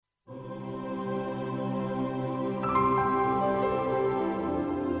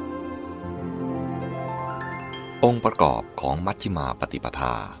องค์ประกอบของมัชฌิมาปฏิปท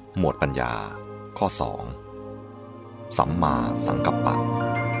าหมวดปัญญาข้อ2สัมมาสังกัปปะ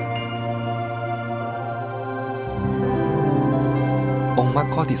องค์มรรค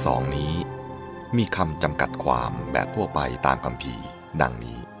ข้อที่2นี้มีคำจำกัดความแบบทั่วไปตามคัมภีร์ดัง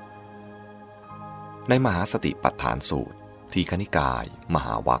นี้ในมหาสติปัฏฐานสูตรทีฆนิกายมห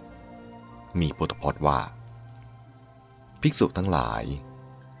าวรรคมีพุทธพจน์ว่าภิกษุทั้งหลาย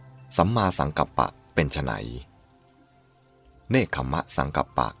สัมมาสังกัปปะเป็นไฉนเนกขัมมะสังกัป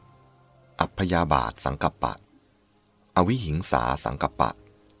ปะอัพยาบาทสังกัปปะอวิหิงสาสังกัปปะ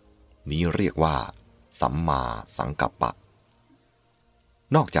นี้เรียกว่าสัมมาสังกัปปะ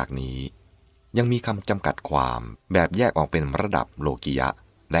นอกจากนี้ยังมีคำจำกัดความแบบแยกออกเป็นระดับโลกิยะ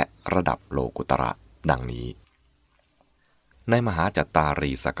และระดับโลกุตระดังนี้ในมหาจัตตา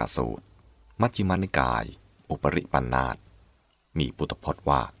รีสกสูตรมัชฌิมนิกายอุปริปันธาสมีพุทธพจน์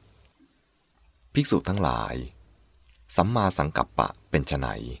ว่าภิกษุทั้งหลายสัมมาสังกัปปะเป็นไฉน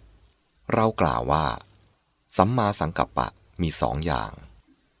เรากล่าวว่าสัมมาสังกัปปะมี2 อย่าง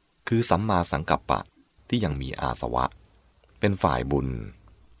คือสัมมาสังกัปปะที่ยังมีอาสวะเป็นฝ่ายบุญ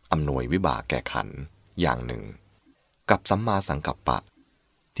อำนวยวิบากแก่ขันธ์อย่างหนึ่งกับสัมมาสังกัปปะ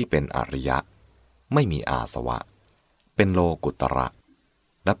ที่เป็นอริยะไม่มีอาสวะเป็นโลกุตระ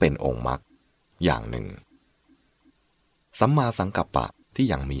และเป็นองค์มรรคอย่างหนึ่งสัมมาสังกัปปะที่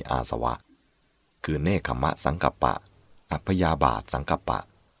ยังมีอาสวะคือเนกขัมมะสังกัปปะอัพยาบาทสังกัปปะ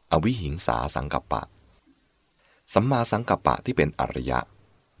อวิหิงสาสังกัปปะสัมมาสังกัปปะที่เป็นอริยะ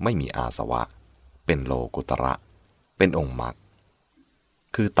ไม่มีอาสวะเป็นโลกุตระเป็นองค์มรรค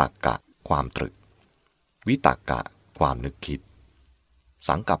คือตักกะความตรึกวิตักกะความนึกคิด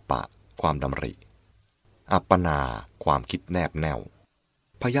สังกัปปะความดำริอัปปนาความคิดแนบแน่ว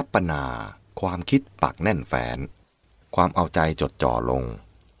พยัปปนาความคิดปักแน่นแฟ้นความเอาใจจดจ่อลง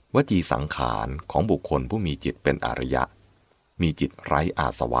วจีสังขารของบุคคลผู้มีจิตเป็นอริยะมีจิตไร้อา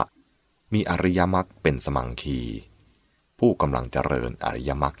สวะมีอริยมรรคเป็นสมังคีผู้กำลังเจริญอริ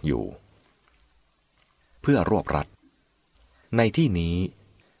ยมรรคอยู่เพื่อรวบรัดในที่นี้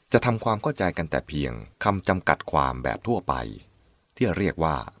จะทำความเข้าใจกันแต่เพียงคำจำกัดความแบบทั่วไปที่เรียก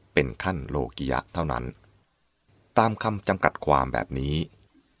ว่าเป็นขั้นโลกิยะเท่านั้นตามคำจำกัดความแบบนี้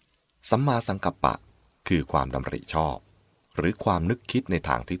สัมมาสังกัปปะคือความดำริชอบหรือความนึกคิดในท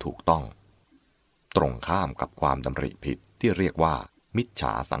างที่ถูกต้องตรงข้ามกับความดำริผิดที่เรียกว่ามิจฉ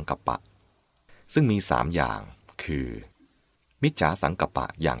าสังกัปปะซึ่งมี3 อย่างคือมิจฉาสังกัปปะ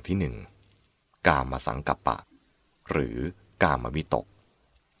อย่างที่1กามสังกัปปะหรือกามวิตก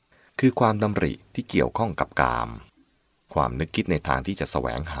คือความดำริที่เกี่ยวข้องกับกามความนึกคิดในทางที่จะแสว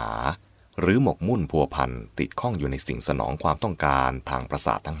งหาหรือหมกมุ่นพัวพันติดข้องอยู่ในสิ่งสนองความต้องการทางประส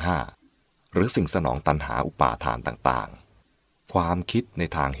าททั้ง5หรือสิ่งสนองตัณหาอุปาทานต่างๆความคิดใน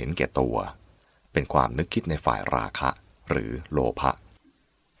ทางเห็นแก่ตัวเป็นความนึกคิดในฝ่ายราคะหรือโลภะ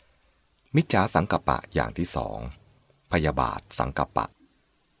มิจฉาสังกัปปะอย่างที่2พยาบาทสังกัปปะ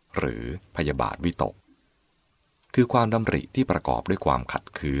หรือพยาบาทวิตกคือความดำริที่ประกอบด้วยความขัด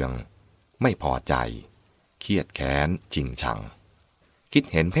เคืองไม่พอใจเครียดแค้นชิงชังคิด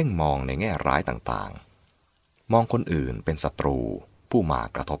เห็นเพ่งมองในแง่ร้ายต่างๆมองคนอื่นเป็นศัตรูผู้มา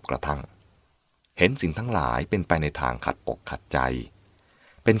กระทบกระทั่งเห็นสิ่งทั้งหลายเป็นไปในทางขัดอกขัดใจ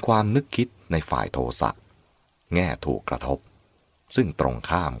เป็นความนึกคิดในฝ่ายโทสะแง่ถูกกระทบซึ่งตรง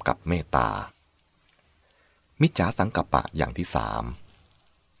ข้ามกับเมตตามิจฉาสังกัปปะอย่างที่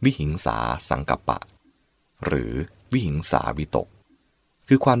3วิหิงสาสังกัปปะหรือวิหิงสาวิตก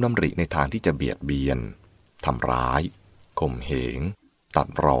คือความดำริในทางที่จะเบียดเบียนทำร้ายข่มเหงตัด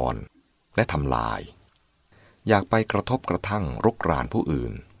รอนและทำลายอยากไปกระทบกระทั่งรุกรานผู้อื่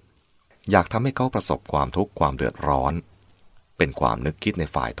นอยากทำให้เขาประสบความทุกข์ความเดือดร้อนเป็นความนึกคิดใน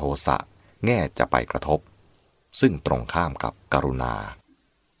ฝ่ายโทสะแง่จะไปกระทบซึ่งตรงข้ามกับกรุณา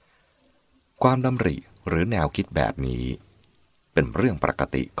ความดำริหรือแนวคิดแบบนี้เป็นเรื่องปก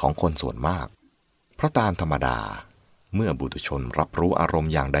ติของคนส่วนมากเพราะตามธรรมดาเมื่อบุตุชนรับรู้อารม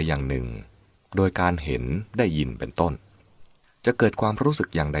ณ์อย่างใดอย่างหนึ่งโดยการเห็นได้ยินเป็นต้นจะเกิดความรู้สึก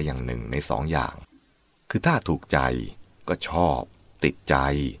อย่างใดอย่างหนึ่งใน2 อย่างคือถ้าถูกใจก็ชอบติดใจ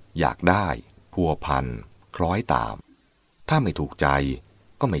อยากได้พัวพันคล้อยตามถ้าไม่ถูกใจ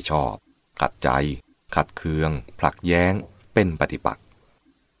ก็ไม่ชอบขัดใจขัดเคืองผลักแย้งเป็นปฏิปักษ์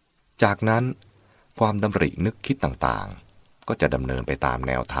จากนั้นความดำรินึกคิดต่างๆก็จะดำเนินไปตามแ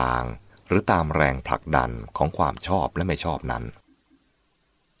นวทางหรือตามแรงผลักดันของความชอบและไม่ชอบนั้น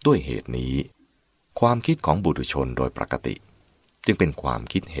ด้วยเหตุนี้ความคิดของบุตุชนโดยปกติจึงเป็นความ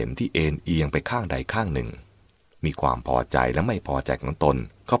คิดเห็นที่เอ็นเอียงไปข้างใดข้างหนึ่งมีความพอใจและไม่พอใจของตน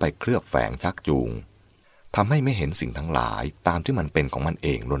เข้าไปเคลือบแฝงชักจูงทำให้ไม่เห็นสิ่งทั้งหลายตามที่มันเป็นของมันเอ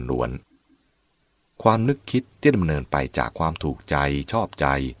งล้วนๆ ความนึกคิดที่ดำเนินไปจากความถูกใจชอบใจ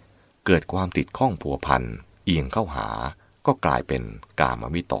เกิดความติดข้องพัวพันเอียงเข้าหาก็กลายเป็นกาม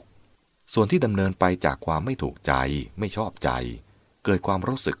วิตกส่วนที่ดำเนินไปจากความไม่ถูกใจไม่ชอบใจเกิดความ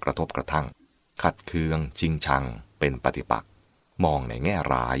รู้สึกกระทบกระทั่งขัดเคืองชิงชังเป็นปฏิปักษ์มองในแง่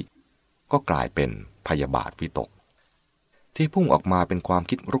ร้ายก็กลายเป็นพยาบาทวิตกที่พุ่งออกมาเป็นความ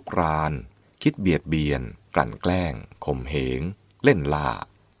คิดรุกรานคิดเบียดเบียนกลั่นแกล้งข่มเหงเล่นล่า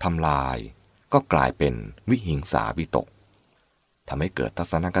ทำลายก็กลายเป็นวิหิงสาวิตกทำให้เกิดทั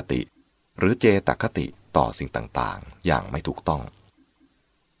ศนคติหรือเจตคติต่อสิ่งต่างๆอย่างไม่ถูกต้อง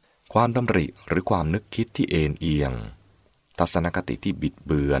ความดำริหรือความนึกคิดที่เอ็นเอียงทัศนคติที่บิดเ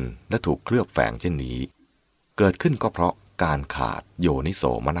บือนและถูกเคลือบแฝงเช่นนี้เกิดขึ้นก็เพราะการขาดโยนิโส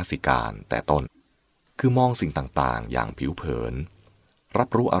มนสิการแต่ต้นคือมองสิ่งต่างๆอย่างผิวเผินรับ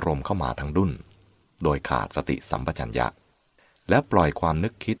รู้อารมณ์เข้ามาทั้งดุ้นโดยขาดสติสัมปชัญญะและปล่อยความนึ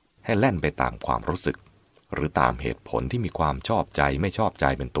กคิดให้แล่นไปตามความรู้สึกหรือตามเหตุผลที่มีความชอบใจไม่ชอบใจ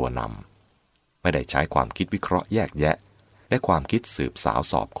เป็นตัวนำไม่ได้ใช้ความคิดวิเคราะห์แยกแยะและความคิดสืบสาว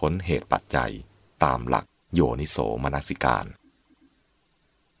สอบค้นเหตุปัจจัยตามหลักโยนิโสมนสิการ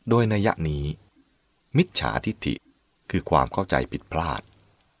โดยนัยนี้มิจฉาทิฏฐิคือความเข้าใจผิดพลาด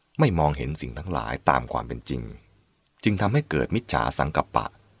ไม่มองเห็นสิ่งทั้งหลายตามความเป็นจริงจึงทำให้เกิดมิจฉาสังกัปปะ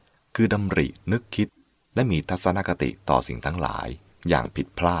คือดำรินึกคิดและมีทัศนคติต่อสิ่งทั้งหลายอย่างผิด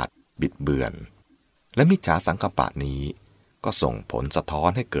พลาดบิดเบือนและมิจฉาสังกัปปะนี้ก็ส่งผลสะท้อน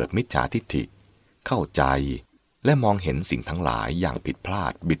ให้เกิดมิจฉาทิฏฐิเข้าใจและมองเห็นสิ่งทั้งหลายอย่างผิดพลา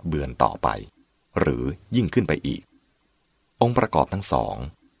ดบิดเบือนต่อไปหรือยิ่งขึ้นไปอีกองค์ประกอบทั้งสอง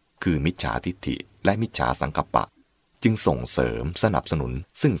คือมิจฉาทิฏฐิและมิจฉาสังกัปปะจึงส่งเสริมสนับสนุน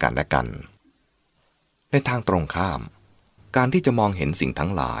ซึ่งกันและกันในทางตรงข้ามการที่จะมองเห็นสิ่งทั้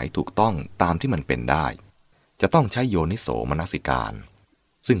งหลายถูกต้องตามที่มันเป็นได้จะต้องใช้โยนิโสมนสิการ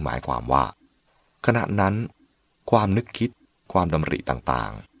ซึ่งหมายความว่าขณะนั้นความนึกคิดความดำริต่า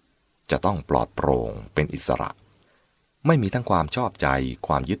งๆจะต้องปลอดโปร่งเป็นอิสระไม่มีทั้งความชอบใจค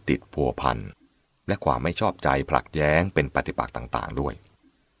วามยึดติดพัวพันและความไม่ชอบใจผลักแย้งเป็นปฏิปักษ์ต่างๆด้วย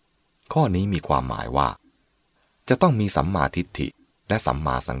ข้อนี้มีความหมายว่าจะต้องมีสัมมาทิฏฐิและสัมม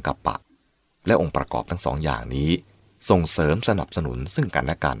าสังกัปปะและองค์ประกอบทั้งสองอย่างนี้ส่งเสริมสนับสนุนซึ่งกัน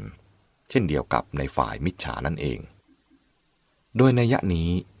และกันเช่นเดียวกับในฝ่ายมิจฉานั่นเองโดยนัยนี้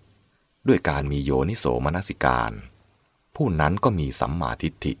ด้วยการมีโยนิโสมนสิการผู้นั้นก็มีสัมมาทิ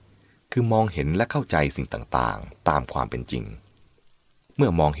ฏฐิคือมองเห็นและเข้าใจสิ่งต่างๆตามความเป็นจริงเมื่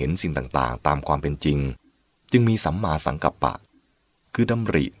อมองเห็นสิ่งต่างๆตามความเป็นจริงจึงมีสัมมาสังกัปปะคือด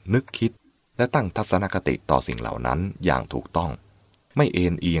ำรินึกคิดและตั้งทัศนคติต่อสิ่งเหล่านั้นอย่างถูกต้องไม่เอ็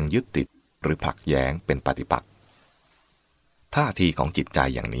นเอียงยึดติดหรือผลักแย้งเป็นปฏิปักษ์ท่าทีของจิตใจ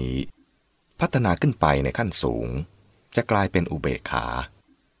อย่างนี้พัฒนาขึ้นไปในขั้นสูงจะกลายเป็นอุเบกขา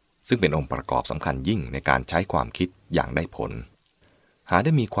ซึ่งเป็นองค์ประกอบสำคัญยิ่งในการใช้ความคิดอย่างได้ผลหาไ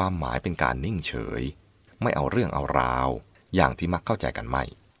ด้มีความหมายเป็นการนิ่งเฉยไม่เอาเรื่องเอาราวอย่างที่มักเข้าใจกันไม่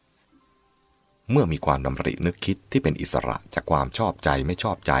เมื่อมีความดำรินึกคิดที่เป็นอิสระจากความชอบใจไม่ช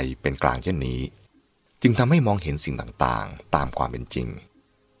อบใจเป็นกลางเช่นนี้จึงทำให้มองเห็นสิ่งต่างๆตามความเป็นจริง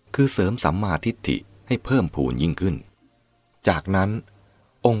คือเสริมสัมมาทิฏฐิให้เพิ่มพูนยิ่งขึ้นจากนั้น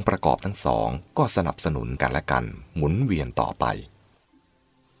องค์ประกอบทั้งสองก็สนับสนุนกันและกันหมุนเวียนต่อไป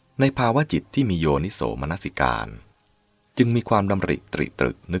ในภาวะจิตที่มีโยนิโสมนสิการจึงมีความดำริตริต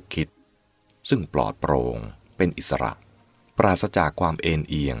รึกนึกคิดซึ่งปลอดโปร่งเป็นอิสระปราศจากความเอ็น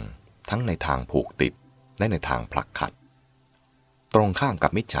เอียงทั้งในทางผูกติดและในทางผลักขัดตรงข้ามกั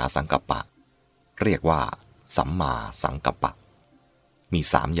บมิจฉาสังกัปปะเรียกว่าสัมมาสังกัปปะมี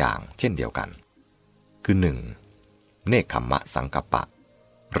3อย่างเช่นเดียวกันคือ 1. เนกขัมมะสังกัปปะ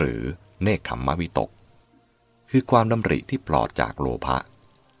หรือเนกขัมมวิตกคือความดำริที่ปลอดจากโลภะ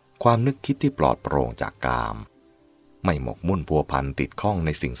ความนึกคิดที่ปลอดโปร่งจากกามไม่หมกมุ่นพัวพันติดข้องใน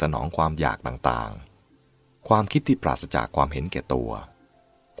สิ่งสนองความอยากต่างๆความคิดที่ปราศจากความเห็นแก่ตัว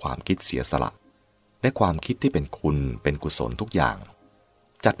ความคิดเสียสละและความคิดที่เป็นคุณเป็นกุศลทุกอย่าง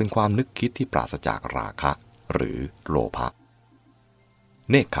จัดเป็นความนึกคิดที่ปราศจากราคะหรือโลภะ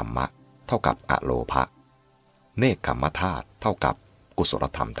เนกขัมมะเท่ากับอโลภะเนกขัมมธาตุเท่ากับกุศล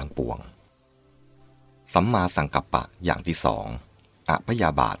ธรรมทั้งปวงสัมมาสังกัปปะอย่างที่ 2อพยา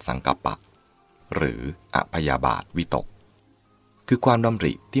บาทสังกัปปะหรืออพยาบาทวิตกคือความดำ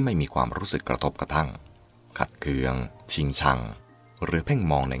ริที่ไม่มีความรู้สึกกระทบกระทั่งขัดเคืองชิงชังหรือเพ่ง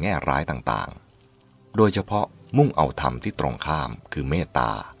มองในแง่ร้ายต่างๆโดยเฉพาะมุ่งเอาธรรมที่ตรงข้ามคือเมตต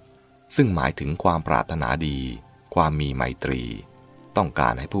าซึ่งหมายถึงความปรารถนาดีความมีไมตรีต้องกา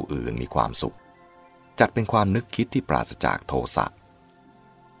รให้ผู้อื่นมีความสุขจัดเป็นความนึกคิดที่ปราศจากโทสะ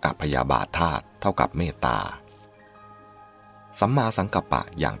อพยาบาทธาตุเท่ากับเมตตาสัมมาสังกัปปะ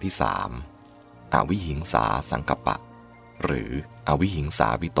อย่างที่ 3 อวิหิงสาสังกัปปะหรืออวิหิงสา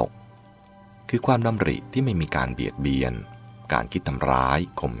วิตกคือความดำริที่ไม่มีการเบียดเบียนการคิดทำร้าย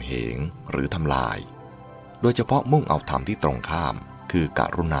ข่มเหงหรือทำลายโดยเฉพาะมุ่งเอาธรรมที่ตรงข้ามคือก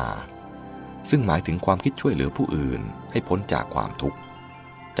รุณาซึ่งหมายถึงความคิดช่วยเหลือผู้อื่นให้พ้นจากความทุกข์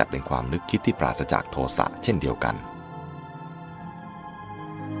จัดเป็นความนึกคิดที่ปราศจากโทสะเช่นเดียวกัน